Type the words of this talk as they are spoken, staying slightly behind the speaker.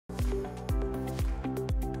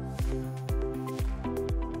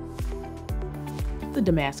The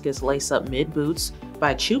Damascus Lace-Up Mid Boots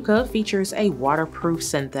by Chooka features a waterproof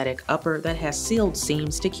synthetic upper that has sealed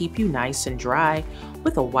seams to keep you nice and dry,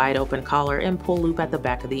 with a wide open collar and pull loop at the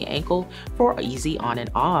back of the ankle for easy on and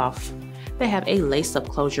off. They have a lace-up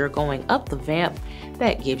closure going up the vamp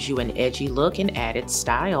that gives you an edgy look and added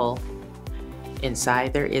style.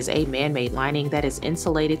 Inside, there is a man-made lining that is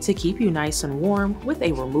insulated to keep you nice and warm, with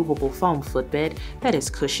a removable foam footbed that is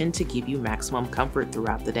cushioned to give you maximum comfort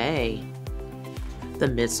throughout the day. The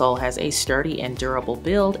midsole has a sturdy and durable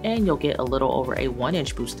build, and you'll get a little over a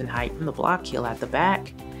 1-inch boost in height from the block heel at the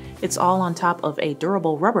back. It's all on top of a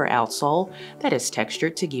durable rubber outsole that is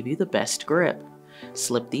textured to give you the best grip.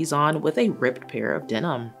 Slip these on with a ripped pair of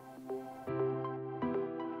denim.